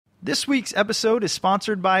This week's episode is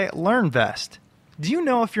sponsored by LearnVest. Do you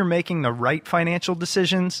know if you're making the right financial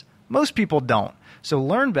decisions? Most people don't. So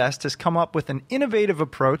LearnVest has come up with an innovative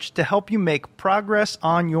approach to help you make progress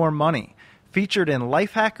on your money. Featured in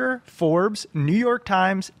Lifehacker, Forbes, New York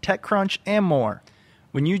Times, TechCrunch, and more.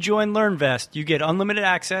 When you join LearnVest, you get unlimited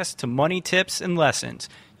access to money tips and lessons.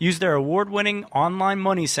 Use their award-winning online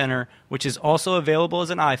money center, which is also available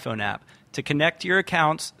as an iPhone app, to connect your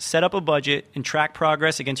accounts, set up a budget, and track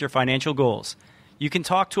progress against your financial goals. You can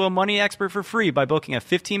talk to a money expert for free by booking a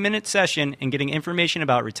 15-minute session and getting information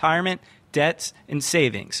about retirement, debts, and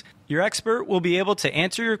savings. Your expert will be able to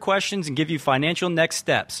answer your questions and give you financial next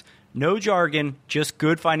steps. No jargon, just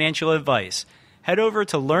good financial advice. Head over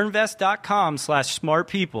to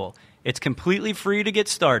learnvest.com/smartpeople. It's completely free to get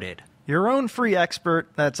started. Your own free expert,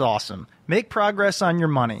 that's awesome. Make progress on your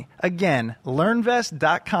money. Again,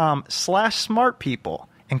 learnvest.com/smartpeople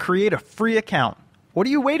and create a free account. What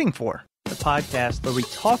are you waiting for? The podcast where we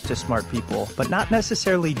talk to smart people, but not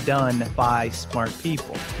necessarily done by smart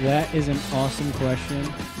people. That is an awesome question.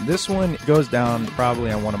 This one goes down probably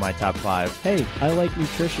on one of my top 5. Hey, I like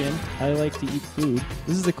nutrition. I like to eat food.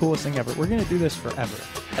 This is the coolest thing ever. We're going to do this forever.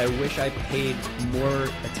 I wish I paid more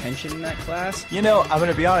attention in that class. You know, I'm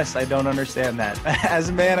going to be honest, I don't understand that. As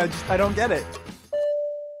a man, I don't get it.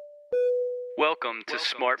 Welcome to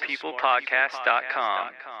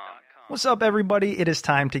smartpeoplepodcast.com. What's up, everybody? It is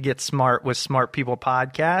time to get smart with Smart People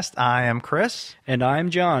Podcast. I am Chris. And I'm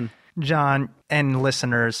John. John and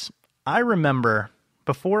listeners, I remember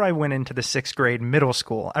before I went into the 6th grade middle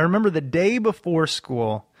school, I remember the day before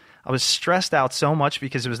school, I was stressed out so much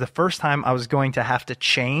because it was the first time I was going to have to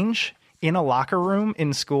change in a locker room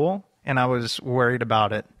in school, and I was worried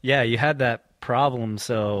about it. Yeah, you had that problem,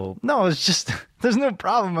 so... No, it's just, there's no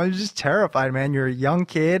problem. I was just terrified, man. You're a young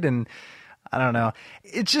kid, and I don't know.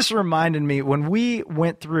 It just reminded me when we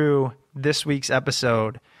went through this week's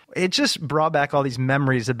episode, it just brought back all these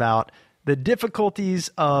memories about the difficulties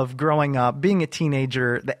of growing up, being a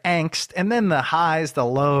teenager, the angst, and then the highs, the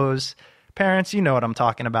lows. Parents, you know what I'm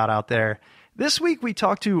talking about out there. This week we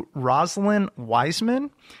talked to Rosalind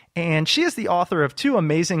Wiseman, and she is the author of 2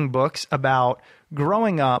 amazing books about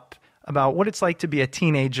growing up, about what it's like to be a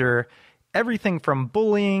teenager, everything from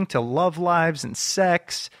bullying to love lives and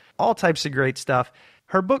sex, all types of great stuff.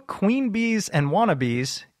 Her book, Queen Bees and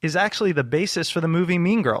Wannabes, is actually the basis for the movie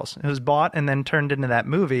Mean Girls. It was bought and then turned into that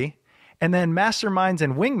movie. And then Masterminds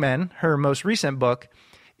and Wingmen, her most recent book,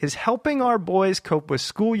 is helping our boys cope with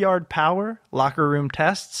schoolyard power, locker room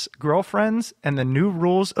tests, girlfriends, and the new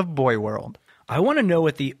rules of Boy World. I want to know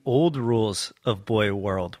what the old rules of Boy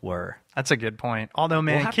World were. That's a good point. Although,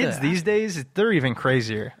 man, kids these days, they're even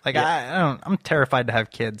crazier. Like, yeah. I'm terrified to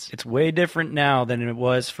have kids. It's way different now than it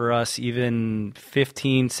was for us even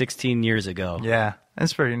 15, 16 years ago. Yeah,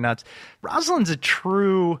 that's pretty nuts. Rosalind's a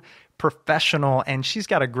true professional, and she's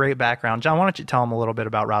got a great background. John, why don't you tell them a little bit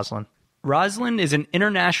about Rosalind? Rosalind is an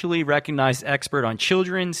internationally recognized expert on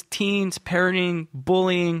children's, teens, parenting,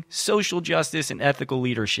 bullying, social justice, and ethical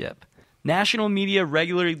leadership. National media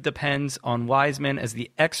regularly depends on Wiseman as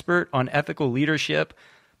the expert on ethical leadership,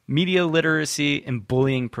 media literacy, and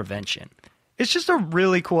bullying prevention. It's just a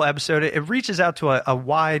really cool episode. It reaches out to a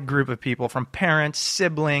wide group of people, from parents,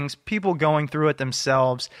 siblings, people going through it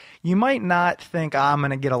themselves. You might not think, I'm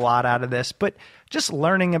going to get a lot out of this, but just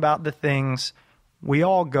learning about the things we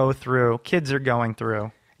all go through, kids are going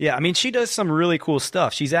through. Yeah, I mean, she does some really cool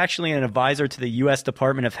stuff. She's actually an advisor to the U.S.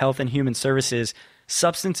 Department of Health and Human Services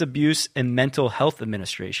Substance Abuse and Mental Health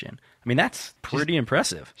Administration. I mean, that's pretty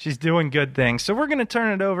impressive. She's doing good things. So we're going to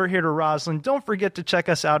turn it over here to Rosalind. Don't forget to check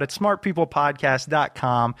us out at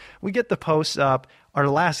smartpeoplepodcast.com. We get the posts up. Our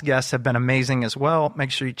last guests have been amazing as well.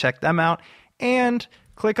 Make sure you check them out. And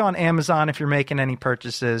click on Amazon if you're making any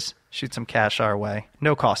purchases. Shoot some cash our way.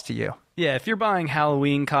 No cost to you. Yeah, if you're buying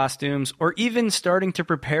Halloween costumes or even starting to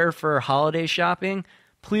prepare for holiday shopping,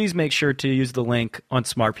 please make sure to use the link on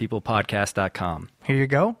smartpeoplepodcast.com. Here you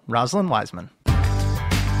go, Rosalind Wiseman.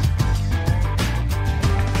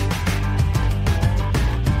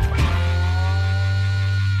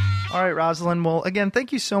 All right, Rosalind. Well, again,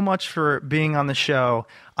 thank you so much for being on the show.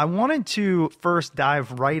 I wanted to first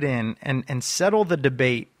dive right in and settle the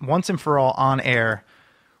debate once and for all on air.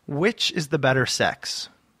 Which is the better sex,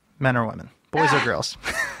 men or women, boys or girls?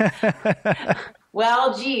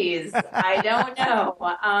 Well, geez, I don't know.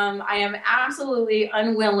 I am absolutely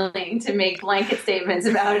unwilling to make blanket statements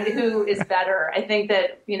about who is better. I think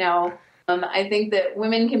that, I think that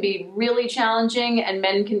women can be really challenging and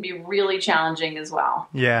men can be really challenging as well.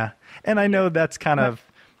 Yeah. And I know that's kind of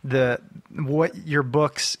what your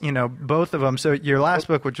books, both of them. So your last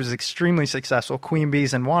book, which was extremely successful, Queen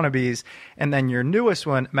Bees and Wannabes, and then your newest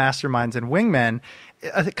one, Masterminds and Wingmen,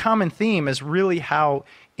 a common theme is really how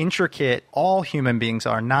intricate all human beings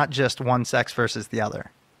are, not just one sex versus the other.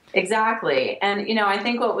 Exactly. And, I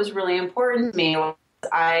think what was really important to me was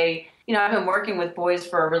I've been working with boys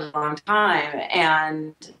for a really long time,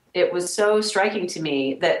 and it was so striking to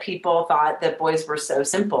me that people thought that boys were so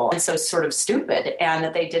simple and so sort of stupid, and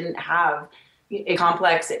that they didn't have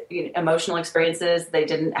complex emotional experiences, they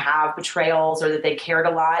didn't have betrayals, or that they cared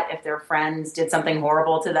a lot if their friends did something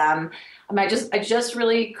horrible to them. I just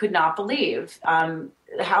really could not believe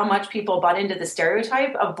how much people bought into the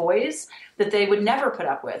stereotype of boys that they would never put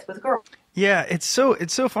up with girls. Yeah, it's so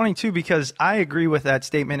funny too, because I agree with that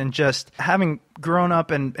statement, and just having grown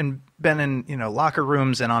up and been in locker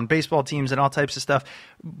rooms and on baseball teams and all types of stuff,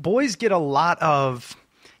 boys get a lot of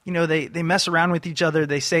they mess around with each other,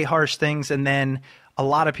 they say harsh things, and then a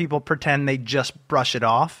lot of people pretend they just brush it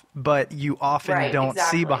off, but you often don't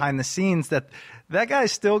see behind the scenes that guy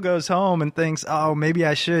still goes home and thinks, oh, maybe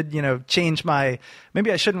I should,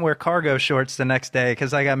 maybe I shouldn't wear cargo shorts the next day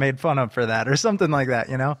because I got made fun of for that, or something like that,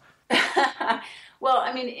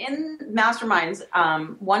 Well, in Masterminds,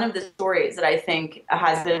 one of the stories that I think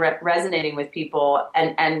has been resonating with people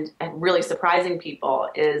and really surprising people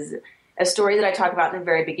is a story that I talk about in the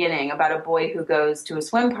very beginning about a boy who goes to a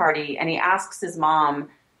swim party, and he asks his mom,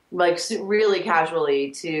 like really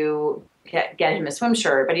casually, to get him a swim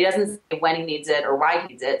shirt, but he doesn't say when he needs it or why he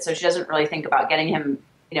needs it. So she doesn't really think about getting him,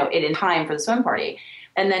 it in time for the swim party.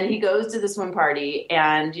 And then he goes to the swim party,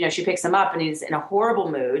 and, she picks him up, and he's in a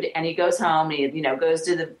horrible mood, and he goes home, and he, goes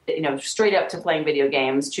to the, straight up to playing video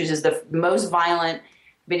games, chooses the most violent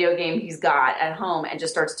video game he's got at home, and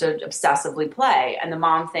just starts to obsessively play. And the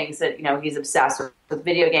mom thinks that, he's obsessed with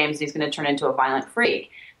video games, he's going to turn into a violent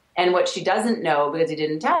freak. And what she doesn't know, because he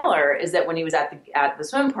didn't tell her, is that when he was at the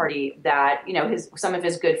swim party, that, some of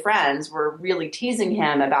his good friends were really teasing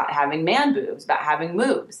him about having man boobs, about having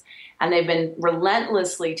moves. And they've been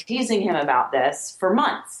relentlessly teasing him about this for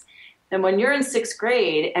months. And when you're in sixth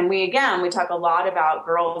grade, and we talk a lot about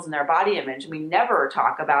girls and their body image, and we never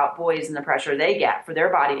talk about boys and the pressure they get for their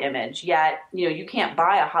body image. Yet, you can't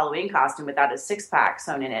buy a Halloween costume without a six-pack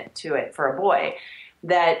sewn to it for a boy.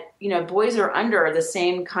 That, boys are under the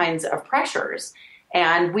same kinds of pressures,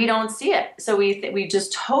 and we don't see it. So we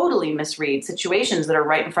just totally misread situations that are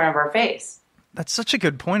right in front of our face. That's such a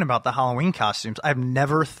good point about the Halloween costumes. I've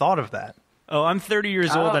never thought of that. Oh, I'm 30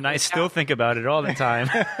 years old, and I still think about it all the time.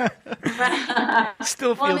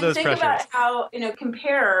 Still feel those think pressures. About how,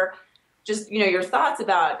 compare just, your thoughts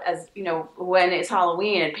about, as, when it's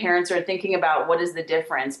Halloween and parents are thinking about what is the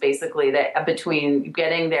difference, basically, that between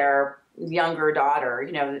getting their younger daughter,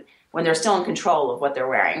 when they're still in control of what they're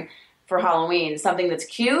wearing for Halloween, something that's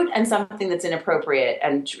cute and something that's inappropriate,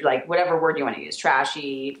 and like whatever word you want to use,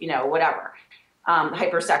 trashy, whatever.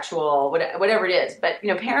 Hypersexual, whatever it is. But,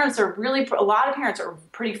 parents are a lot of parents are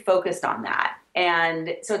pretty focused on that.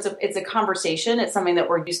 And so it's a conversation. It's something that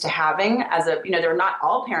we're used to having they're not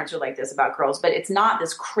all parents are like this about girls, but it's not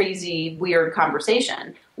this crazy, weird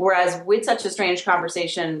conversation. Whereas with such a strange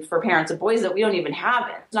conversation for parents of boys that we don't even have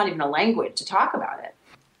it. It's not even a language to talk about it.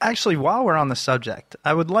 Actually, while we're on the subject,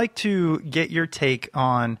 I would like to get your take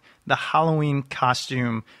on the Halloween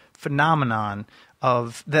costume phenomenon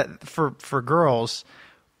of that for girls,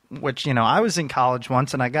 which, I was in college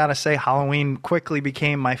once, and I got to say Halloween quickly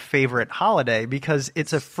became my favorite holiday because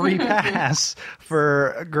it's a free pass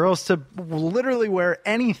for girls to literally wear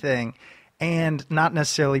anything and not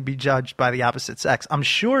necessarily be judged by the opposite sex. I'm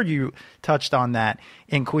sure you touched on that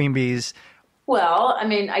in Queen Bees. Well,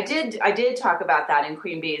 I did talk about that in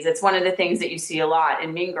Queen Bees. It's one of the things that you see a lot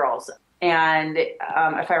in Mean Girls. And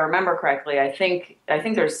if I remember correctly, I think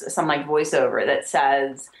there's some like voiceover that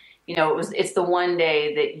says, it's the one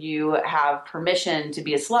day that you have permission to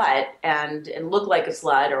be a slut and look like a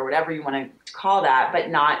slut or whatever you want to call that,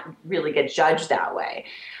 but not really get judged that way.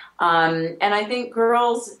 And I think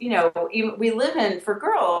girls, for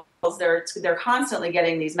girls, they're constantly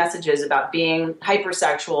getting these messages about being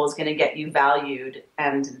hypersexual is going to get you valued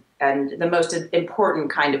and the most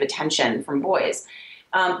important kind of attention from boys.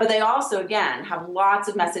 But they also, again, have lots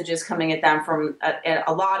of messages coming at them from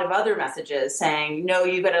a lot of other messages saying, no,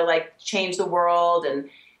 you got to change the world and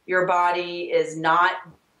your body is not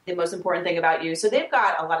the most important thing about you. So they've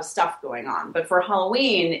got a lot of stuff going on. But for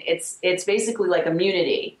Halloween, it's basically like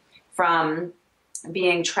immunity from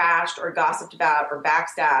being trashed or gossiped about or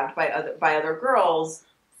backstabbed by other girls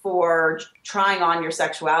for trying on your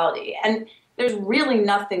sexuality. And there's really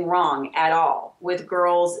nothing wrong at all with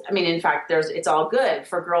girls. I mean, in fact, it's all good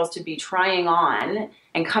for girls to be trying on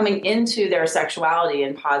and coming into their sexuality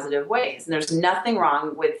in positive ways. And there's nothing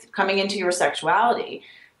wrong with coming into your sexuality.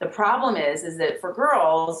 The problem is that for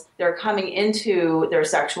girls, they're coming into their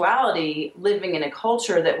sexuality living in a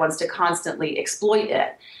culture that wants to constantly exploit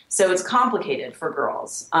it. So it's complicated for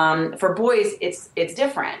girls. For boys, it's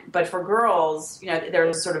different. But for girls,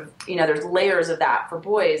 there's sort of, there's layers of that. For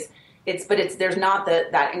boys, there's not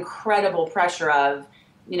that incredible pressure of,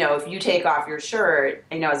 if you take off your shirt,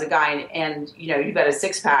 as a guy and you've got a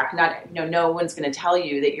six-pack, no one's going to tell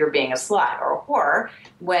you that you're being a slut or a whore.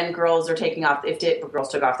 When girls are taking off, if girls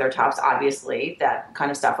took off their tops, obviously that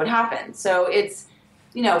kind of stuff would happen. So it's,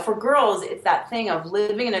 for girls, it's that thing of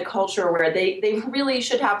living in a culture where they really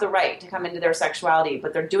should have the right to come into their sexuality,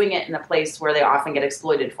 but they're doing it in a place where they often get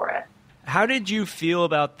exploited for it. How did you feel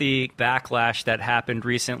about the backlash that happened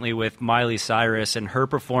recently with Miley Cyrus and her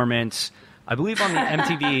performance, I believe on the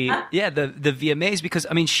MTV, the VMAs, because,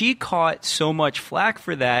 I mean, she caught so much flack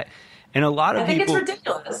for that, and a lot of people... I think it's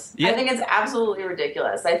ridiculous. Yeah. I think it's absolutely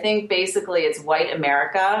ridiculous. I think basically it's white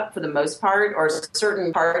America, for the most part, or a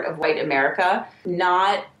certain part of white America,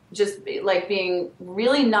 not just like being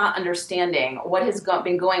really not understanding what has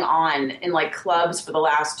been going on in like clubs for the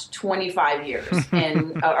last 25 years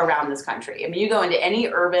in around this country. I mean, you go into any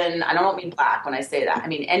urban, I don't mean black when I say that. I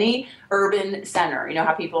mean, any urban center,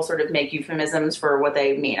 how people sort of make euphemisms for what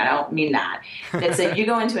they mean. I don't mean that. It's that you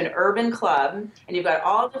go into an urban club and you've got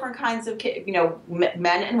all different kinds of,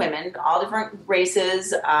 men and women, all different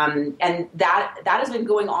races. And that has been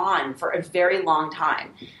going on for a very long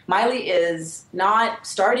time. Miley is not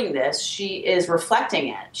starting this. She is reflecting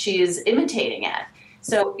it. She is imitating it.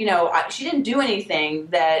 So, she didn't do anything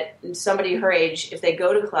that somebody her age, if they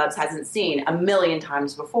go to clubs, hasn't seen a million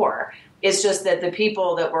times before. It's just that some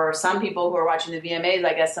people who are watching the VMAs,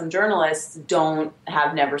 I guess some journalists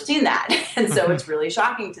have never seen that. And so it's really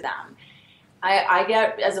shocking to them. I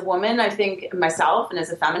get, as a woman, I think myself, and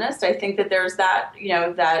as a feminist, I think that there's that,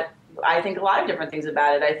 that I think a lot of different things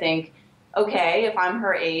about it. I think, okay, if I'm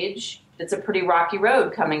her age, it's a pretty rocky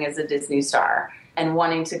road coming as a Disney star and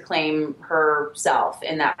wanting to claim herself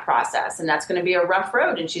in that process. And that's going to be a rough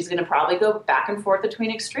road. And she's going to probably go back and forth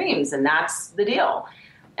between extremes. And that's the deal.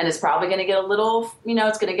 And it's probably going to get a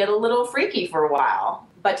little freaky for a while.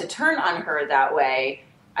 But to turn on her that way,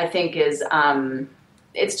 I think is,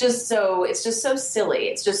 it's just so silly.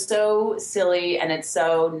 It's just so silly, and it's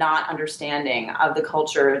so not understanding of the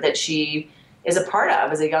culture that she is a part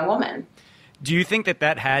of as a young woman. Do you think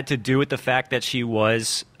that had to do with the fact that she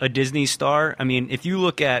was a Disney star? I mean, if you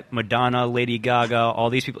look at Madonna, Lady Gaga,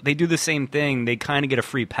 all these people, they do the same thing. They kind of get a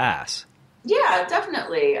free pass. Yeah,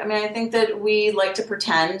 definitely. I mean, I think that we like to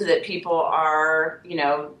pretend that people are,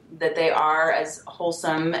 that they are as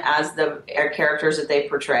wholesome as the characters that they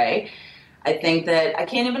portray. I think that I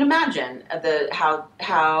can't even imagine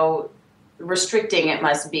how restricting it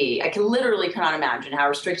must be. I cannot imagine how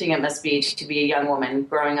restricting it must be to be a young woman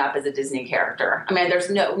growing up as a Disney character. I mean,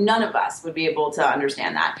 none of us would be able to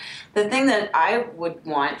understand that. The thing that I would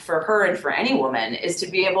want for her and for any woman is to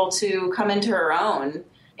be able to come into her own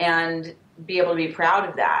and be able to be proud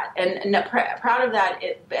of that. And proud of that,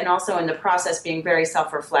 and also in the process being very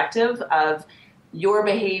self-reflective of your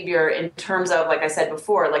behavior in terms of, like I said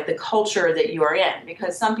before, like the culture that you are in.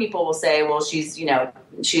 Because some people will say, well, she's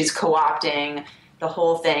co-opting the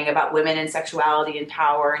whole thing about women and sexuality and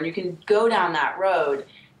power, and you can go down that road.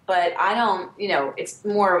 But I don't, it's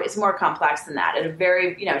more complex than that. At a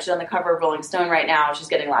very, she's on the cover of Rolling Stone right now. She's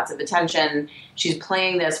getting lots of attention. She's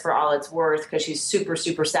playing this for all it's worth because she's super,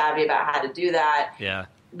 super savvy about how to do that. Yeah.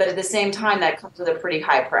 But at the same time, that comes with a pretty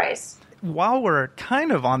high price. While we're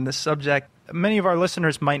kind of on this subject, many of our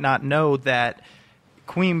listeners might not know that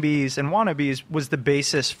Queen Bees and Wannabes was the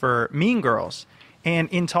basis for Mean Girls. And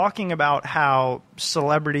in talking about how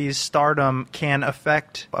celebrities' stardom can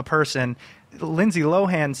affect a person, Lindsay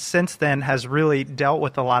Lohan since then has really dealt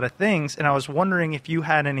with a lot of things. And I was wondering if you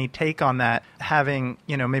had any take on that, having,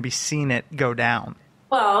 maybe seen it go down.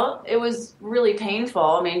 Well, it was really painful.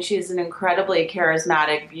 I mean, she's an incredibly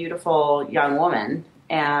charismatic, beautiful young woman.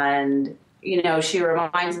 And she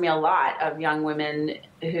reminds me a lot of young women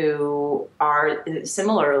who are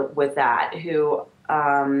similar with that, who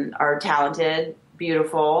are talented,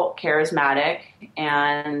 beautiful, charismatic,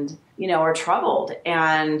 and, are troubled.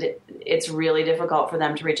 And it's really difficult for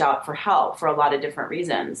them to reach out for help for a lot of different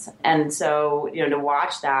reasons. And so, to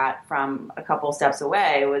watch that from a couple steps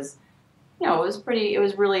away was, it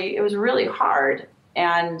was really hard.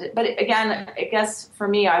 But again, I guess for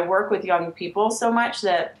me, I work with young people so much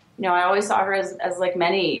that I always saw her as like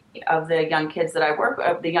many of the young kids that I work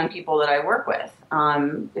with, the young people that I work with,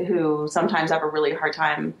 who sometimes have a really hard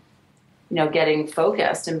time, getting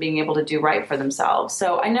focused and being able to do right for themselves.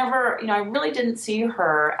 So I never, I really didn't see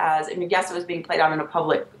her as, yes, it was being played out in a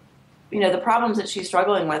public, the problems that she's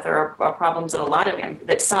struggling with are problems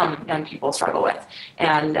that some young people struggle with.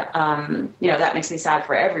 And, that makes me sad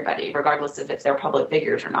for everybody, regardless of if they're public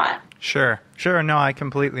figures or not. Sure. No, I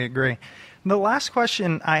completely agree. The last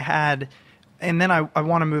question I had, and then I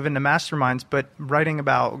want to move into masterminds, but writing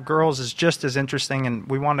about girls is just as interesting, and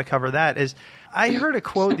we want to cover that, is I heard a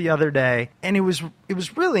quote the other day, and it was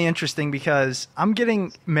really interesting because I'm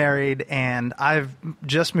getting married, and I've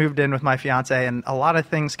just moved in with my fiance, and a lot of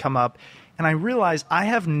things come up, and I realize I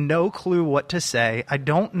have no clue what to say. I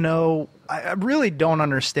don't know. I really don't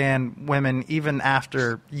understand women even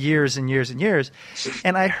after years and years and years.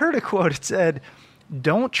 And I heard a quote. It said,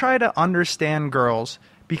 "Don't try to understand girls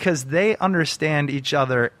because they understand each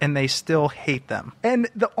other and they still hate them." And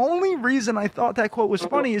the only reason I thought that quote was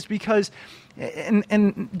funny is because,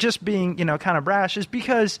 and just being, kind of brash, is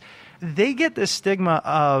because they get this stigma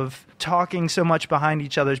of talking so much behind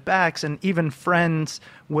each other's backs, and even friends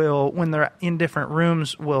will, when they're in different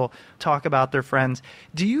rooms, will talk about their friends.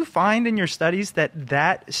 Do you find in your studies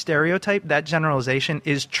that stereotype, that generalization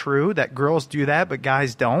is true, that girls do that but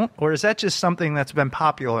guys don't? Or is that just something that's been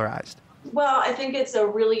popularized? Well, I think it's a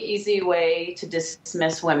really easy way to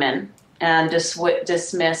dismiss women and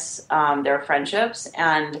dismiss their friendships.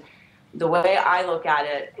 And the way I look at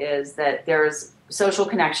it is that social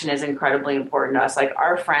connection is incredibly important to us. Like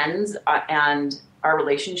our friends and our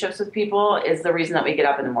relationships with people is the reason that we get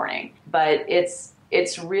up in the morning. But it's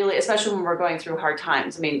really, especially when we're going through hard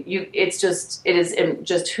times. It is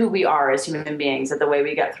just who we are as human beings, that the way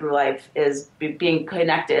we get through life is being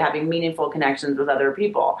connected, having meaningful connections with other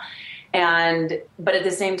people. But at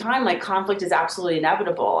the same time, like, conflict is absolutely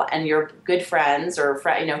inevitable, and your good friends or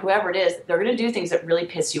whoever it is, they're going to do things that really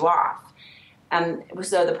piss you off. And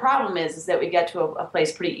so the problem is that we get to a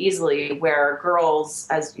place pretty easily where girls,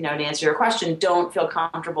 as to answer your question, don't feel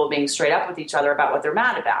comfortable being straight up with each other about what they're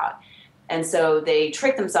mad about. And so they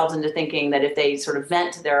trick themselves into thinking that if they sort of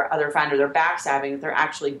vent to their other friend or they're backstabbing, that they're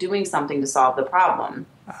actually doing something to solve the problem.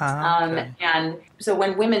 Okay. And so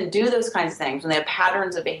when women do those kinds of things, when they have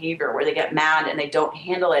patterns of behavior where they get mad and they don't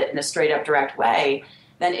handle it in a straight up direct way,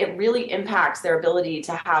 then it really impacts their ability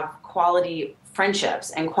to have quality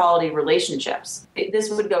friendships and quality relationships. This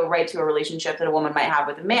would go right to a relationship that a woman might have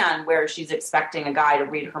with a man where she's expecting a guy to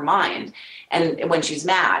read her mind. And when she's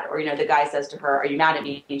mad, or, the guy says to her, "Are you mad at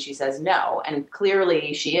me?" And she says no. And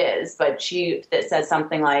clearly she is, but she says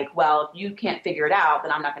something like, "Well, if you can't figure it out,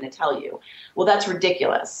 then I'm not going to tell you." Well, that's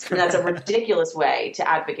ridiculous. And that's a ridiculous way to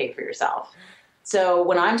advocate for yourself. So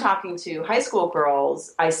when I'm talking to high school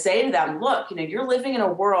girls, I say to them, look, you're living in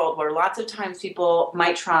a world where lots of times people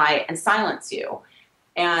might try and silence you.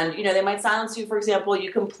 And, they might silence you. For example,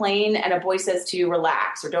 you complain and a boy says to you,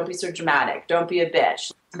 "Relax," or "Don't be so dramatic. Don't be a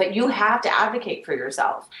bitch." But you have to advocate for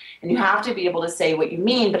yourself, and you have to be able to say what you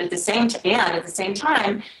mean. But at the same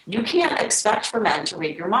time, you can't expect for men to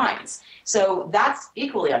read your minds. So that's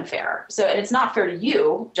equally unfair. And it's not fair to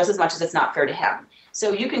you just as much as it's not fair to him.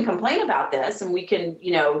 So you can complain about this, and we can,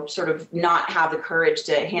 sort of not have the courage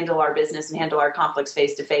to handle our business and handle our conflicts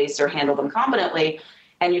face to face or handle them competently.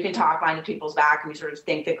 And you can talk behind people's back and you sort of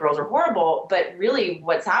think that girls are horrible. But really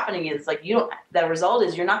what's happening is, like, the result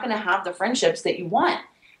is you're not going to have the friendships that you want.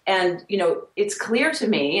 And, it's clear to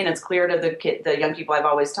me, and it's clear to the young people I've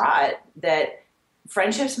always taught, that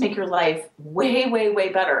friendships make your life way, way, way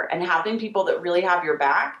better. And having people that really have your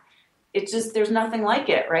back, it's just, there's nothing like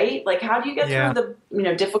it, right? Like, how do you get through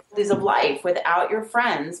the difficulties of life without your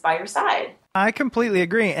friends by your side? I completely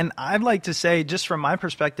agree. And I'd like to say, just from my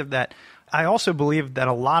perspective, that I also believe that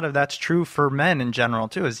a lot of that's true for men in general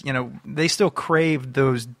too, is, they still crave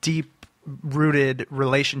those deep rooted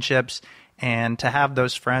relationships and to have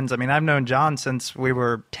those friends. I've known John since we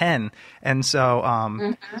were 10. And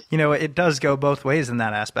so, it does go both ways in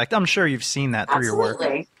that aspect. I'm sure you've seen that through your work.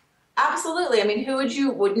 Absolutely.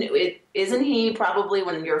 Isn't he probably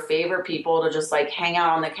one of your favorite people to just, like, hang out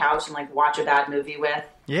on the couch and, like, watch a bad movie with?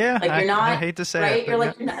 Yeah. Like, you're not, I hate to say right? it. You're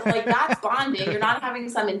like, that's bonding. You're not having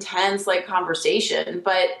some intense, like, conversation,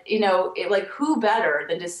 but, who better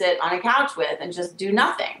than to sit on a couch with and just do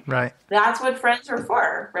nothing? Right. That's what friends are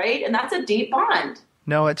for, right? And that's a deep bond.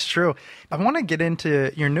 No, it's true. I want to get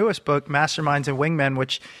into your newest book, Masterminds and Wingmen,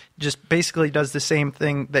 which just basically does the same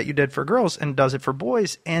thing that you did for girls and does it for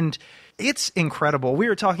boys. And it's incredible. We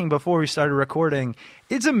were talking before we started recording.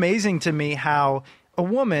 It's amazing to me how a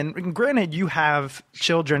woman, granted you have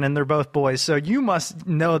children and they're both boys, so you must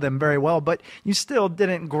know them very well, but you still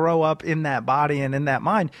didn't grow up in that body and in that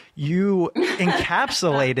mind. You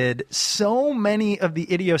encapsulated so many of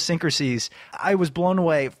the idiosyncrasies. I was blown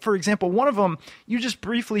away. For example, one of them, you just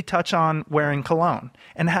briefly touch on wearing cologne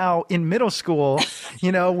and how in middle school,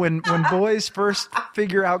 when boys first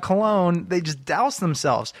figure out cologne, they just douse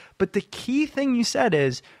themselves. But the key thing you said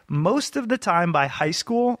is most of the time by high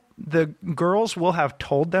school, the girls will have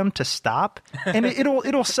told them to stop and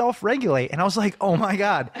it'll self-regulate. And I was like, oh my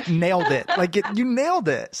God, nailed it. You nailed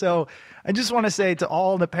it. So I just want to say to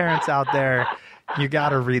all the parents out there, you got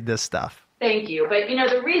to read this stuff. Thank you. But,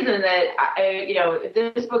 the reason that,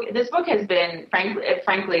 this book has been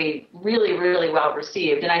frankly, really, really well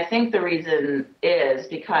received. And I think the reason is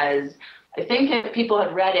because I think if people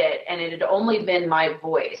had read it and it had only been my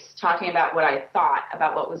voice talking about what I thought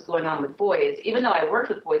about what was going on with boys, even though I worked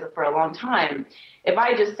with boys for a long time, if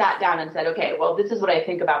I just sat down and said, okay, well, this is what I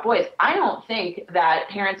think about boys, I don't think that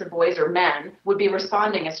parents of boys or men would be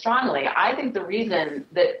responding as strongly. I think the reason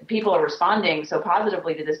that people are responding so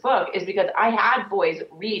positively to this book is because I had boys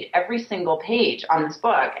read every single page on this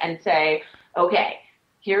book and say, okay,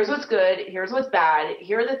 here's what's good, here's what's bad,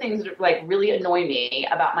 here are the things that really annoy me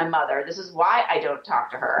about my mother. This is why I don't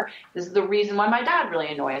talk to her. This is the reason why my dad really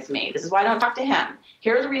annoys me. This is why I don't talk to him.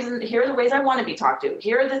 Here are the ways I want to be talked to.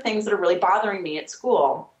 Here are the things that are really bothering me at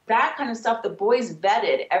school. That kind of stuff, the boys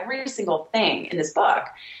vetted every single thing in this book.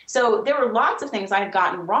 So there were lots of things I had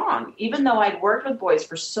gotten wrong, even though I'd worked with boys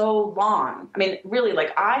for so long. I mean, really,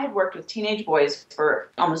 I had worked with teenage boys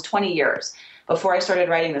for almost 20 years before I started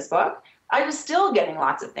writing this book. I was still getting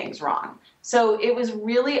lots of things wrong. So it was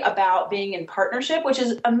really about being in partnership, which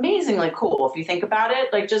is amazingly cool if you think about it.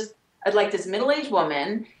 This middle-aged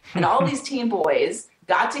woman and all these teen boys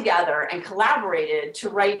got together and collaborated to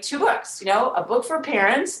write two books, a book for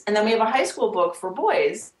parents, and then we have a high school book for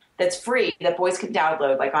boys that's free that boys can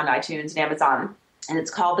download on iTunes and Amazon. And it's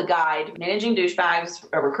called The Guide, Managing Douchebags,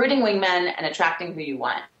 Recruiting Wingmen, and Attracting Who You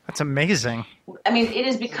Want. That's amazing. I mean, it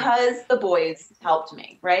is because the boys helped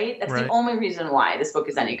me, right? That's right. The only reason why this book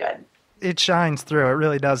is any good. It shines through. It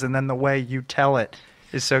really does. And then the way you tell it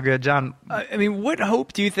is so good. John? What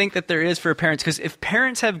hope do you think that there is for parents? Because if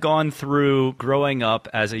parents have gone through growing up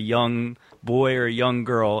as a young boy or a young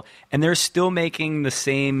girl and they're still making the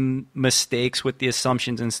same mistakes with the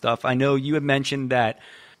assumptions and stuff. I know you had mentioned that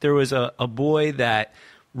there was a boy that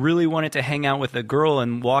really wanted to hang out with a girl,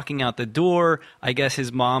 and walking out the door, I guess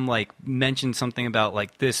his mom mentioned something about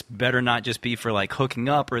this better not just be for hooking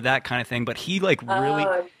up or that kind of thing, but he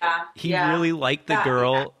really liked the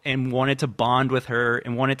girl and wanted to bond with her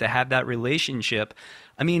and wanted to have that relationship.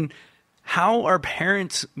 I mean, how are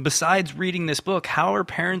parents, besides reading this book, how are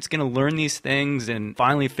parents going to learn these things and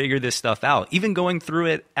finally figure this stuff out, even going through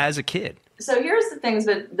it as a kid? So here's the things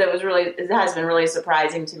that has been really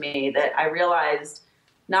surprising to me that I realized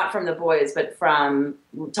not from the boys, but from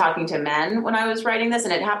talking to men when I was writing this.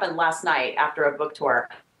 And it happened last night after a book tour,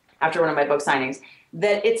 after one of my book signings,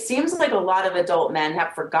 that it seems like a lot of adult men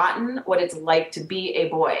have forgotten what it's like to be a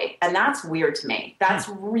boy. And that's weird to me. That's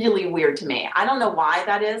really weird to me. I don't know why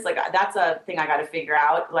that is. That's a thing I got to figure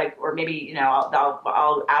out, or maybe,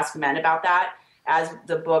 I'll ask men about that as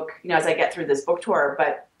the book, as I get through this book tour.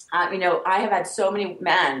 But, I have had so many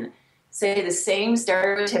men say the same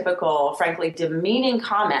stereotypical, frankly, demeaning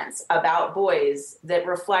comments about boys that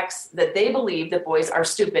reflects that they believe that boys are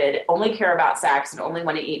stupid, only care about sex, and only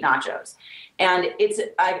want to eat nachos. And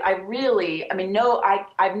I've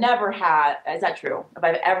never had, is that true? If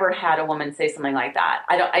I've ever had a woman say something like that,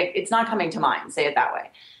 it's not coming to mind, say it that way.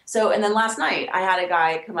 So, and then last night I had a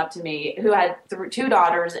guy come up to me who had two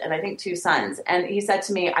daughters and I think two sons. And he said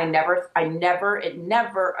to me, it never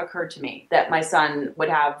occurred to me that my son would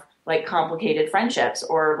have complicated friendships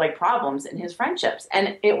or problems in his friendships.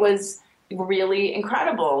 And it was really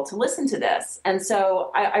incredible to listen to this. And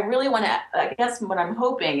so I really want to, I guess what I'm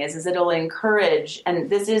hoping is it'll encourage, and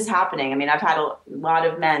this is happening. I mean, I've had a lot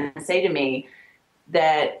of men say to me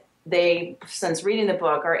that they, since reading the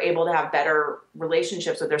book, are able to have better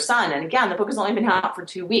relationships with their son. And again, the book has only been out for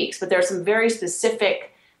 2 weeks, but there's some very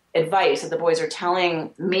specific advice that the boys are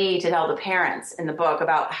telling me to tell the parents in the book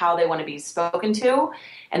about how they want to be spoken to,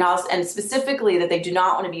 and specifically that they do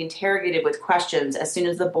not want to be interrogated with questions as soon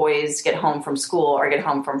as the boys get home from school or get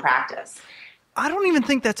home from practice. I don't even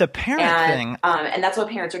think that's a parent thing. And that's what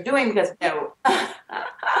parents are doing because,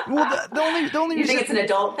 Well, the only you think it's an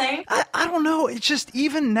adult thing? I don't know. It's just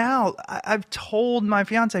even now, I've told my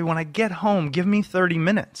fiance when I get home, give me 30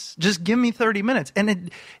 minutes. Just give me 30 minutes. And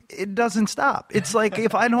it doesn't stop. It's like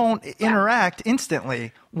if I don't interact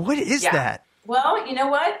instantly, what is that? Well, you know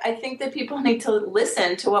what? I think that people need to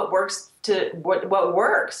listen to what works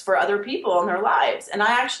for other people in their lives. And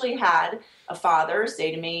I actually had a father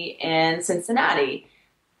say to me in Cincinnati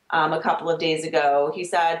a couple of days ago. He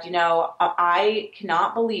said, I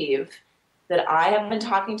cannot believe that I have been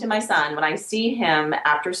talking to my son when I see him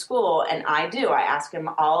after school, and I ask him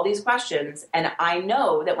all these questions, and I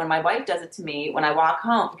know that when my wife does it to me, when I walk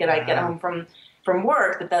home, I get home from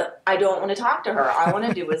work, that I don't want to talk to her. All I want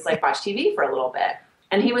to do is like watch TV for a little bit.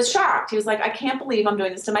 And he was shocked. He was like, I can't believe I'm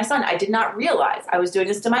doing this to my son. I did not realize I was doing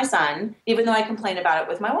this to my son, even though I complained about it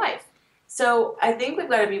with my wife. So I think we've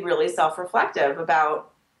got to be really self-reflective about,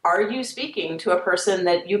 are you speaking to a person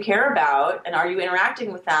that you care about, and are you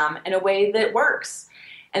interacting with them in a way that works?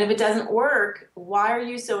 And if it doesn't work, why are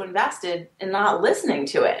you so invested in not listening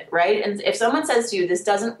to it, right? And if someone says to you, this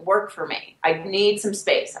doesn't work for me, I need some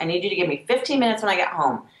space, I need you to give me 15 minutes when I get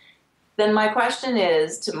home, then my question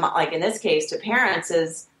is, like in this case, to parents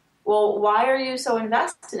is, well, why are you so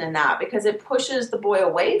invested in that? Because it pushes the boy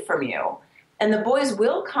away from you. And the boys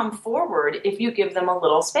will come forward if you give them a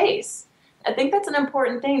little space. I think that's an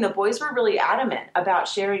important thing. The boys were really adamant about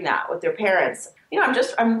sharing that with their parents.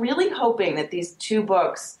 I'm really hoping that these two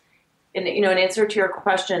books, in answer to your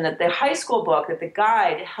question, that the high school book, that the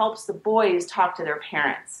guide helps the boys talk to their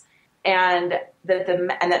parents, and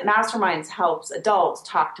that Masterminds helps adults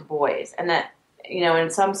talk to boys, and that, in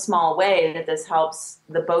some small way, that this helps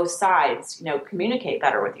the both sides, communicate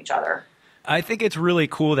better with each other. I think it's really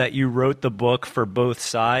cool that you wrote the book for both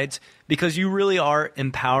sides, because you really are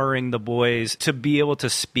empowering the boys to be able to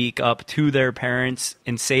speak up to their parents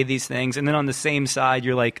and say these things. And then on the same side,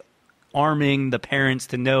 you're like arming the parents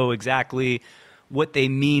to know exactly what they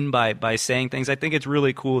mean by saying things. I think it's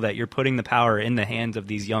really cool that you're putting the power in the hands of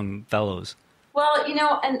these young fellows. Well,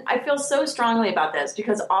 and I feel so strongly about this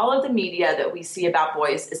because all of the media that we see about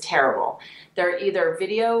boys is terrible. They're either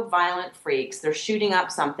video violent freaks, they're shooting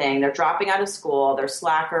up something, they're dropping out of school, they're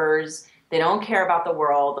slackers, they don't care about the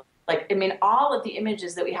world. All of the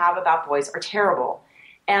images that we have about boys are terrible.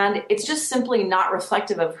 And it's just simply not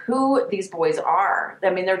reflective of who these boys are.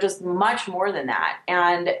 They're just much more than that.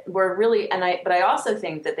 And we're really, but I also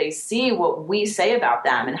think that they see what we say about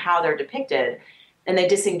them and how they're depicted, and they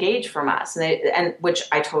disengage from us, and which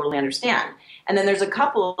I totally understand. And then there's a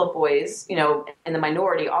couple of boys, in the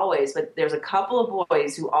minority always, but there's a couple of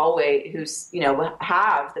boys who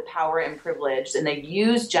have the power and privilege, and they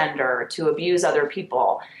use gender to abuse other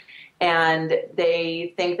people. And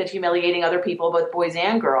they think that humiliating other people, both boys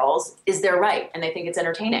and girls, is their right, and they think it's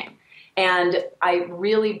entertaining. And I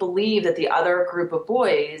really believe that the other group of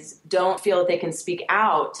boys don't feel that they can speak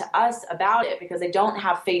out to us about it because they don't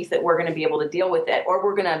have faith that we're going to be able to deal with it, or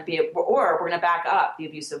we're going to back up the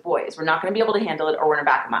abusive boys. We're not going to be able to handle it, or we're going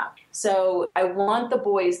to back them up. So I want the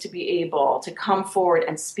boys to be able to come forward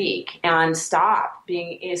and speak and stop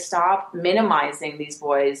minimizing these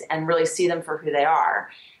boys and really see them for who they are.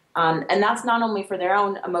 And that's not only for their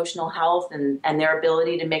own emotional health and their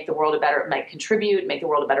ability to make the world contribute, make the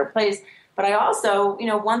world a better place, but I also,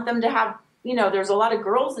 want them to have, there's a lot of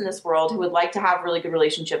girls in this world who would like to have really good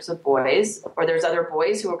relationships with boys, or there's other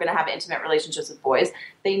boys who are going to have intimate relationships with boys.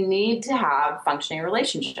 They need to have functioning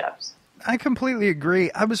relationships. I completely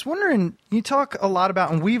agree. I was wondering, you talk a lot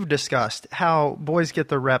about, and we've discussed, how boys get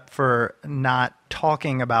the rep for not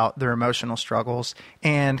talking about their emotional struggles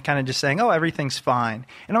and kind of just saying, oh, everything's fine.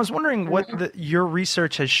 And I was wondering what your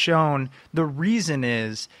research has shown the reason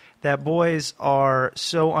is that boys are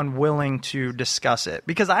so unwilling to discuss it.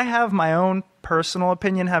 Because I have my own personal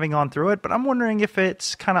opinion having gone through it, but I'm wondering if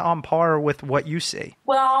it's kind of on par with what you see.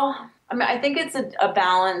 Well, I think it's a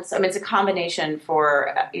balance. It's a combination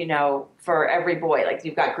for every boy. Like,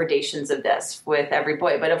 you've got gradations of this with every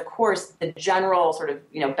boy. But of course, the general sort of,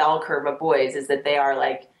 bell curve of boys is that they are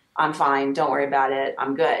like, I'm fine, don't worry about it,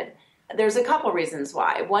 I'm good. There's a couple reasons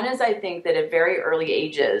why. One is, I think that at very early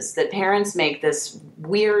ages that parents make this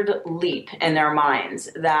weird leap in their minds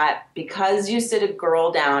that because you sit a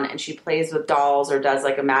girl down and she plays with dolls or does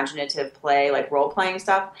like imaginative play, like role-playing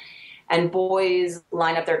stuff, and boys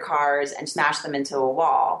line up their cars and smash them into a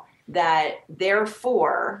wall, that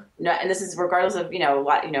therefore, and this is regardless of,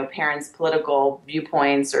 parents' political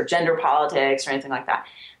viewpoints or gender politics or anything like that,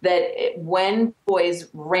 when boys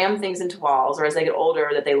ram things into walls, or as they get older,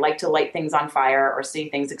 that they like to light things on fire or see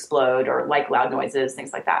things explode or like loud noises,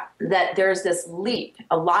 things like that, that there's this leap,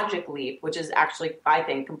 a logic leap, which is actually, I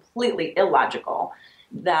think, completely illogical,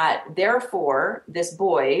 that therefore this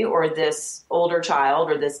boy or this older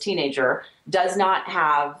child or this teenager does not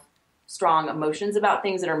have strong emotions about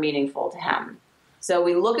things that are meaningful to him. So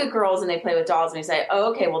we look at girls and they play with dolls and we say,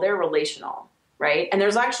 oh, okay, well, they're relational. right? And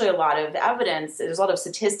there's actually a lot of evidence, there's a lot of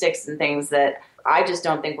statistics and things that I just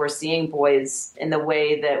don't think we're seeing boys in the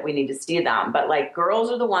way that we need to see them. But like girls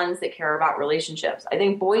are the ones that care about relationships. I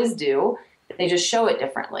think boys do. They just show it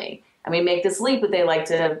differently. And we make this leap that they like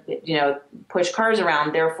to, push cars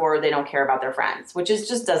around. Therefore, they don't care about their friends, which is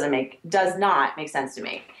just does not make sense to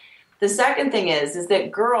me. The second thing is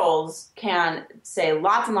that girls can say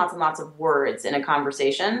lots and lots and lots of words in a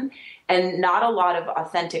conversation, and not a lot of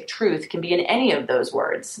authentic truth can be in any of those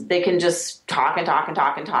words. They can just talk and talk and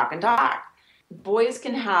talk and talk and talk. Boys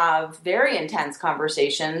can have very intense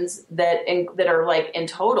conversations that are like in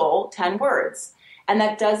total 10 words. And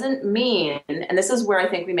that doesn't mean, and this is where I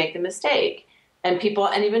think we make the mistake, and people,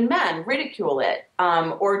 and even men, ridicule it,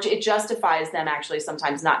 or it justifies them actually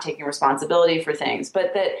sometimes not taking responsibility for things.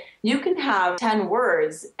 But that you can have 10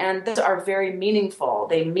 words, and those are very meaningful.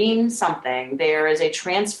 They mean something. There is a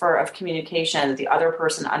transfer of communication that the other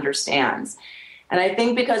person understands. And I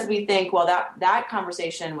think because we think, well, that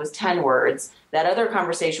conversation was 10 words, that other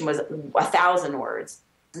conversation was 1,000 words,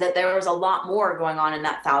 that there was a lot more going on in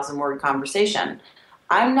that 1,000-word conversation.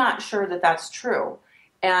 I'm not sure that that's true.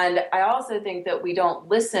 And I also think that we don't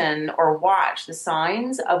listen or watch the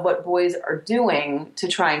signs of what boys are doing to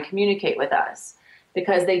try and communicate with us,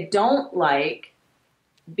 because they don't like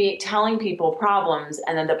telling people problems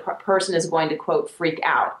and then the person is going to, quote, freak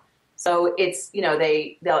out. So it's,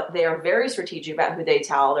 they are very strategic about who they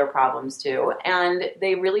tell their problems to, and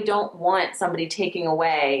they really don't want somebody taking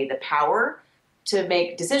away the power to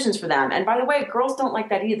make decisions for them. And by the way, girls don't like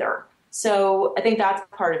that either. So I think that's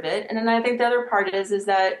part of it. And then I think the other part is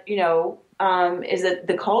that, is that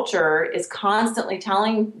the culture is constantly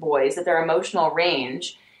telling boys that their emotional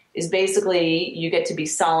range is basically you get to be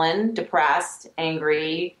sullen, depressed,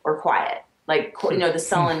 angry, or quiet. Like, the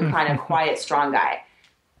sullen kind of quiet, strong guy.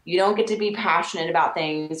 You don't get to be passionate about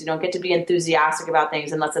things. You don't get to be enthusiastic about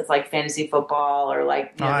things unless it's like fantasy football or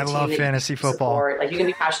like, I love fantasy football. Support. Like you can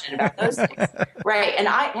be passionate about those things. Right. And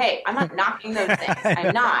I'm not knocking those things.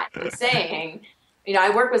 I'm not. I'm saying,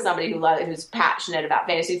 I work with somebody who's passionate about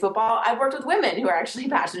fantasy football. I've worked with women who are actually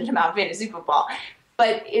passionate about fantasy football.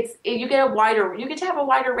 But you get to have a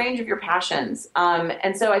wider range of your passions.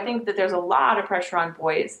 And so I think that there's a lot of pressure on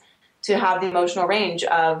boys to have the emotional range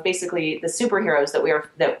of basically the superheroes that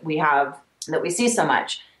we see so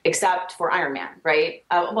much, except for Iron Man, right?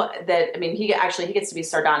 He gets to be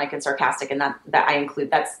sardonic and sarcastic, and that I include.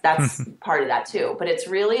 That's part of that too. But it's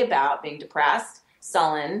really about being depressed,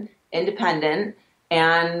 sullen, independent,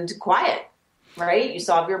 and quiet, right? You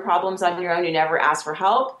solve your problems on your own. You never ask for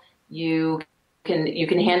help. You can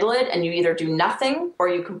handle it, and you either do nothing, or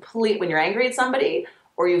when you're angry at somebody,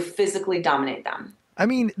 or you physically dominate them. I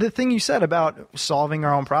mean, the thing you said about solving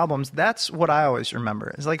our own problems, that's what I always remember.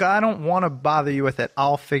 It's like, I don't want to bother you with it.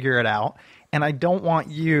 I'll figure it out. And I don't want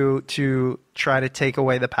you to try to take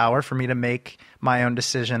away the power for me to make my own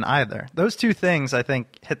decision either. Those two things, I think,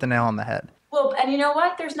 hit the nail on the head. Well, and you know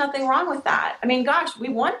what? There's nothing wrong with that. I mean, gosh, we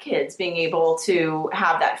want kids being able to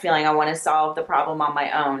have that feeling, I want to solve the problem on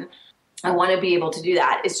my own. I want to be able to do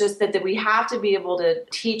that. It's just that we have to be able to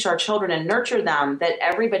teach our children and nurture them that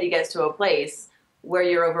everybody gets to a place where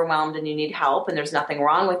you're overwhelmed and you need help, and there's nothing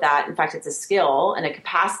wrong with that. In fact, it's a skill and a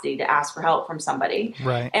capacity to ask for help from somebody.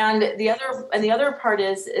 Right. And the other part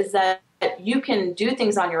is that you can do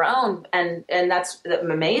things on your own, and that's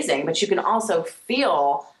amazing, but you can also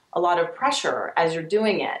feel a lot of pressure as you're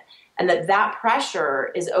doing it. And that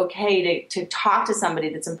pressure is okay to talk to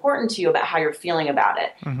somebody that's important to you about how you're feeling about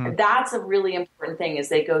it. Mm-hmm. And that's a really important thing as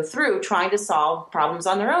they go through trying to solve problems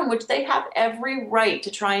on their own, which they have every right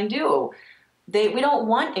to try and do. We don't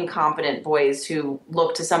want incompetent boys who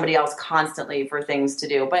look to somebody else constantly for things to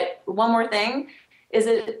do. But one more thing is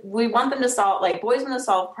that we want them to solve, like boys want to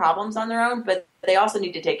solve problems on their own, but they also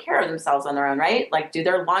need to take care of themselves on their own, right? Like do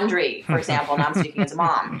their laundry, for example, and I'm speaking as a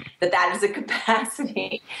mom, that is a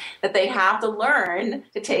capacity that they have to learn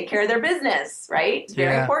to take care of their business, right? It's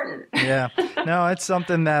very important. Yeah. No, it's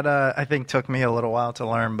something that I think took me a little while to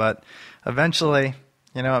learn, but eventually,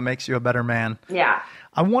 it makes you a better man. Yeah.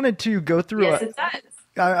 I wanted to go through it does.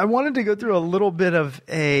 I wanted to go through a little bit of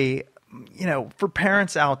for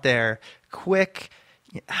parents out there, quick,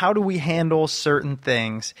 how do we handle certain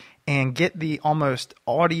things and get the almost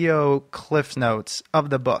audio cliff notes of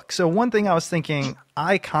the book. So one thing I was thinking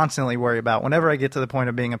I constantly worry about whenever I get to the point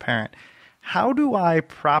of being a parent, how do I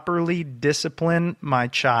properly discipline my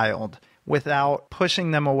child without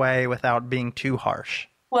pushing them away, without being too harsh?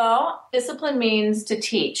 Well, discipline means to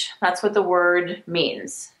teach. That's what the word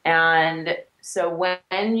means. And so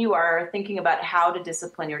when you are thinking about how to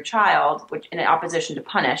discipline your child, which in opposition to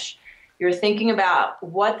punish, You're thinking about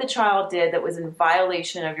what the child did that was in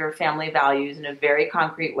violation of your family values in a very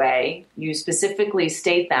concrete way. You specifically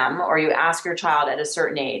state them, or you ask your child at a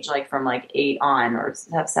certain age, like from like 8 on or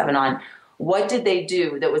 7 on, what did they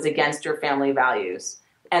do that was against your family values?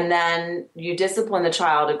 And then you discipline the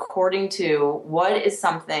child according to what is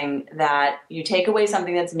something that you take away,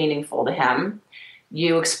 something that's meaningful to him.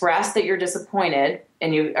 You express that you're disappointed,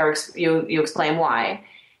 and you explain why.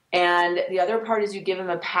 And the other part is you give him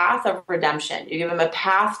a path of redemption. You give him a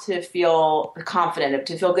path to feel confident,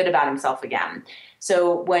 to feel good about himself again.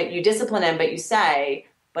 So when you discipline him, but you say,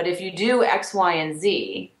 but if you do X, Y, and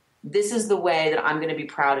Z, this is the way that I'm going to be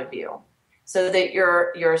proud of you. So that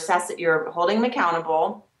you're holding him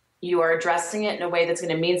accountable. You are addressing it in a way that's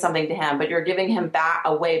going to mean something to him, but you're giving him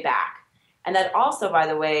a way back. And that also, by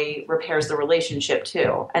the way, repairs the relationship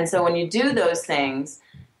too. And so when you do those things,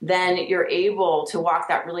 then you're able to walk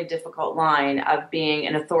that really difficult line of being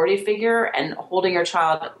an authority figure and holding your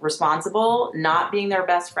child responsible, not being their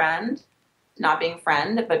best friend, not being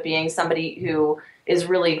friend, but being somebody who is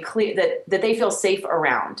really clear that they feel safe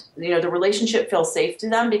around. You know, the relationship feels safe to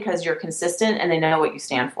them because you're consistent and they know what you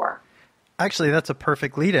stand for. Actually, that's a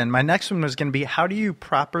perfect lead-in. My next one was going to be, how do you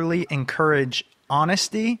properly encourage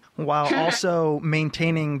honesty while also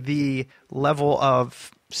maintaining the level of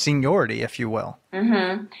seniority, if you will?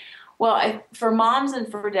 Mm-hmm. Well, for moms and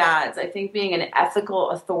for dads, I think being an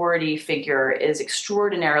ethical authority figure is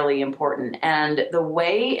extraordinarily important. And the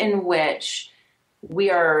way in which we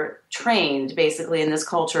are trained, basically, in this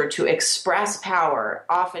culture to express power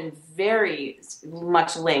often very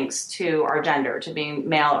much links to our gender, to being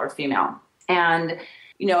male or female. And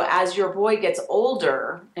you know, as your boy gets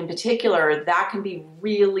older, in particular, that can be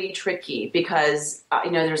really tricky because,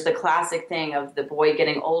 you know, there's the classic thing of the boy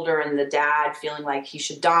getting older and the dad feeling like he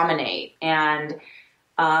should dominate. And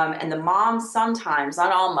the moms sometimes,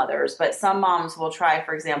 not all mothers, but some moms will try,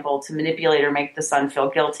 for example, to manipulate or make the son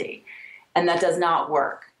feel guilty. And that does not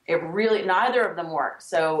work. Neither of them work.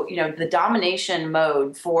 So, you know, the domination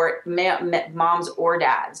mode for moms or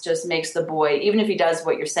dads just makes the boy, even if he does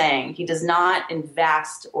what you're saying, he does not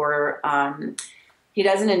invest he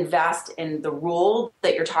doesn't invest in the rule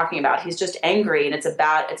that you're talking about. He's just angry, and it's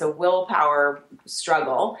a willpower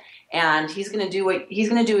struggle. And he's going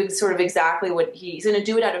to do sort of exactly what he's going to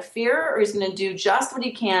do it out of fear, or he's going to do just what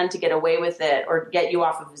he can to get away with it or get you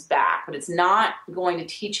off of his back. But it's not going to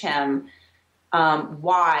teach him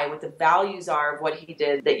what the values are of what he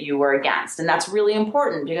did that you were against. And that's really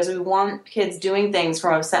important because we want kids doing things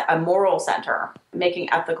from a moral center,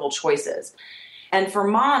 making ethical choices. And for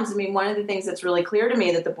moms, I mean, one of the things that's really clear to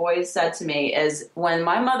me that the boys said to me is, when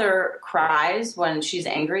my mother cries when she's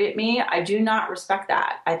angry at me, I do not respect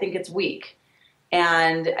that. I think it's weak.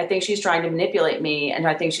 And I think she's trying to manipulate me, and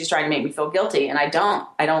I think she's trying to make me feel guilty. And I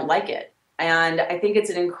don't like it. And I think it's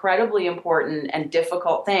an incredibly important and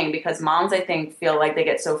difficult thing because moms, I think, feel like they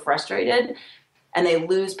get so frustrated and they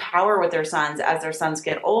lose power with their sons as their sons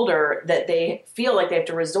get older that they feel like they have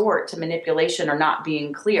to resort to manipulation or not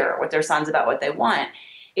being clear with their sons about what they want.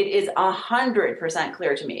 It is 100%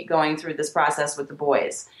 clear to me going through this process with the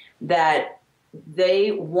boys that they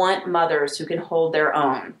want mothers who can hold their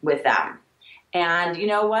own with them. And you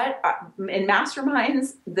know what? In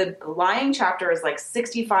Masterminds, the lying chapter is like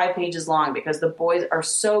 65 pages long because the boys are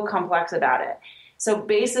so complex about it. So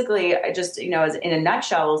basically, I just, you know, in a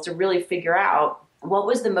nutshell, is to really figure out what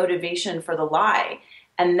was the motivation for the lie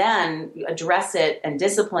and then address it and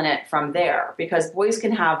discipline it from there, because boys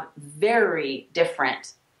can have very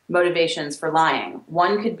different motivations for lying.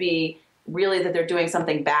 One could be really that they're doing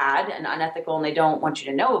something bad and unethical and they don't want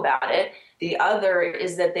you to know about it. The other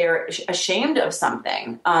is that they're ashamed of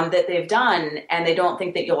something that they've done and they don't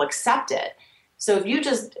think that you'll accept it. So if you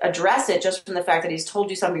just address it just from the fact that he's told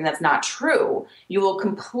you something that's not true, you will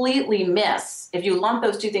completely miss. If you lump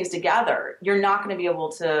those two things together, you're not going to be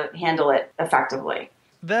able to handle it effectively.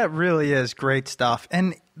 That really is great stuff.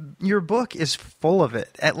 And your book is full of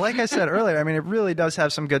it. Like I said earlier, I mean, it really does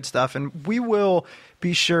have some good stuff. And we will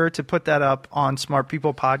be sure to put that up on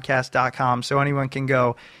smartpeoplepodcast.com so anyone can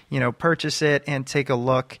go, you know, purchase it and take a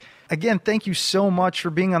look. Again, thank you so much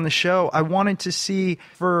for being on the show. I wanted to see,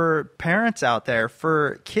 for parents out there,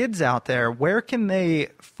 for kids out there, where can they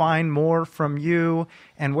find more from you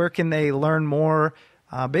and where can they learn more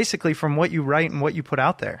basically from what you write and what you put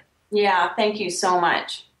out there? Yeah, thank you so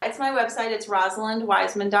much. It's my website. It's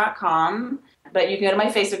rosalindwiseman.com. But you can go to my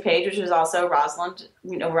Facebook page, which is also Rosalind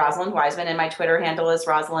Wiseman, and my Twitter handle is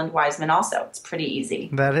Rosalind Wiseman also. It's pretty easy.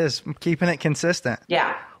 That is, keeping it consistent.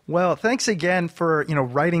 Yeah. Well, thanks again for,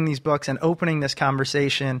 writing these books and opening this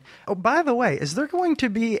conversation. Oh, by the way, is there going to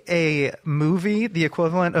be a movie, the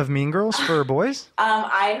equivalent of Mean Girls for boys?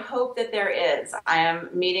 I hope that there is. I am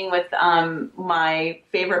meeting with my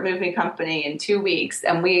favorite movie company in 2 weeks,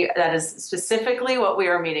 and that is specifically what we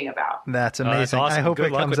are meeting about. That's amazing. That's awesome. I hope Good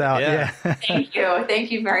it luck comes with it. out. Yeah. Thank you.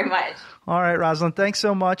 Thank you very much. All right, Rosalind, thanks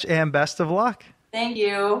so much, and best of luck. Thank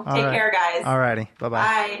you. Take care, guys. All righty.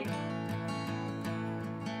 Bye-bye. Bye.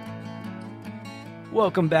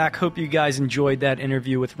 Welcome back. Hope you guys enjoyed that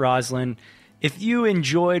interview with Rosalind. If you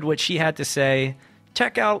enjoyed what she had to say,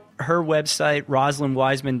 check out her website,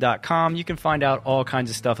 rosalindwiseman.com. You can find out all kinds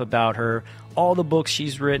of stuff about her, all the books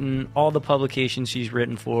she's written, all the publications she's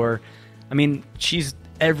written for. I mean, she's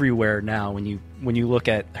everywhere now when you look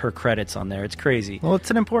at her credits on there. It's crazy. Well, it's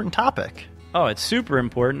an important topic. Oh, it's super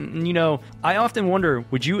important. And, I often wonder,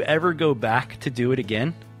 would you ever go back to do it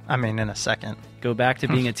again? I mean, in a second. Go back to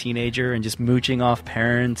being a teenager and just mooching off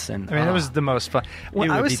parents. And it was the most fun. It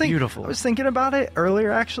would be beautiful. I was thinking about it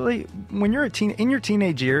earlier, actually. When you're in your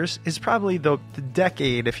teenage years, is probably the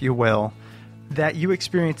decade, if you will, that you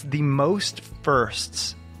experience the most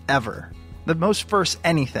firsts ever. The most first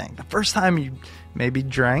anything. The first time you maybe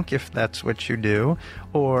drank, if that's what you do,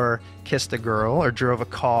 or kissed a girl, or drove a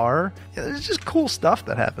car. It's just cool stuff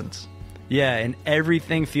that happens. Yeah, and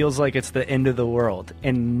everything feels like it's the end of the world,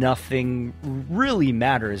 and nothing really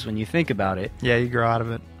matters when you think about it. Yeah, you grow out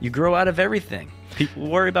of it. You grow out of everything. People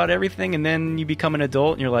worry about everything, and then you become an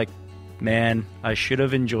adult, and you're like, man, I should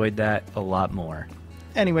have enjoyed that a lot more.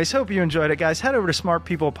 Anyways, hope you enjoyed it, guys. Head over to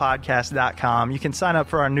smartpeoplepodcast.com. You can sign up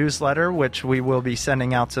for our newsletter, which we will be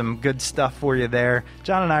sending out some good stuff for you there.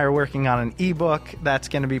 John and I are working on an ebook. That's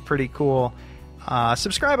going to be pretty cool.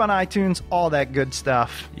 Subscribe on iTunes, all that good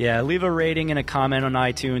stuff. Yeah, leave a rating and a comment on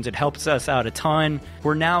iTunes. It helps us out a ton.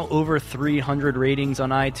 We're now over 300 ratings on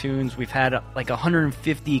iTunes. We've had like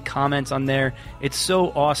 150 comments on there. It's so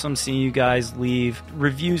awesome seeing you guys leave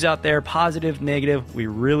reviews out there, positive, negative. We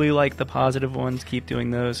really like the positive ones. Keep doing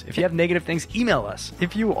those. If you have negative things, email us.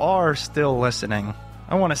 If you are still listening,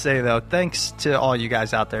 I want to say, though, thanks to all you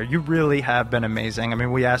guys out there. You really have been amazing. I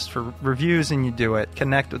mean, we asked for reviews and you do it.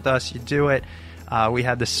 Connect with us, you do it. We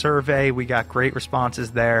had the survey. We got great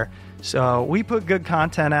responses there. So we put good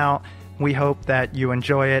content out. We hope that you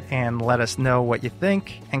enjoy it and let us know what you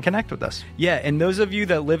think and connect with us. Yeah, and those of you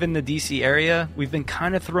that live in the DC area, we've been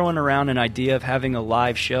kind of throwing around an idea of having a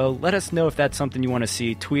live show. Let us know if that's something you want to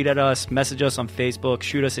see. Tweet at us, message us on Facebook,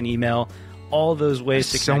 shoot us an email. All those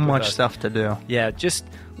ways There's to connect so much with us. stuff to do. Yeah, just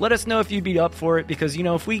let us know if you'd be up for it, because,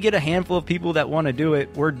 if we get a handful of people that want to do it,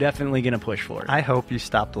 we're definitely going to push for it. I hope you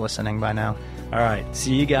stopped listening by now. All right,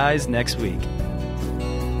 see you guys next week.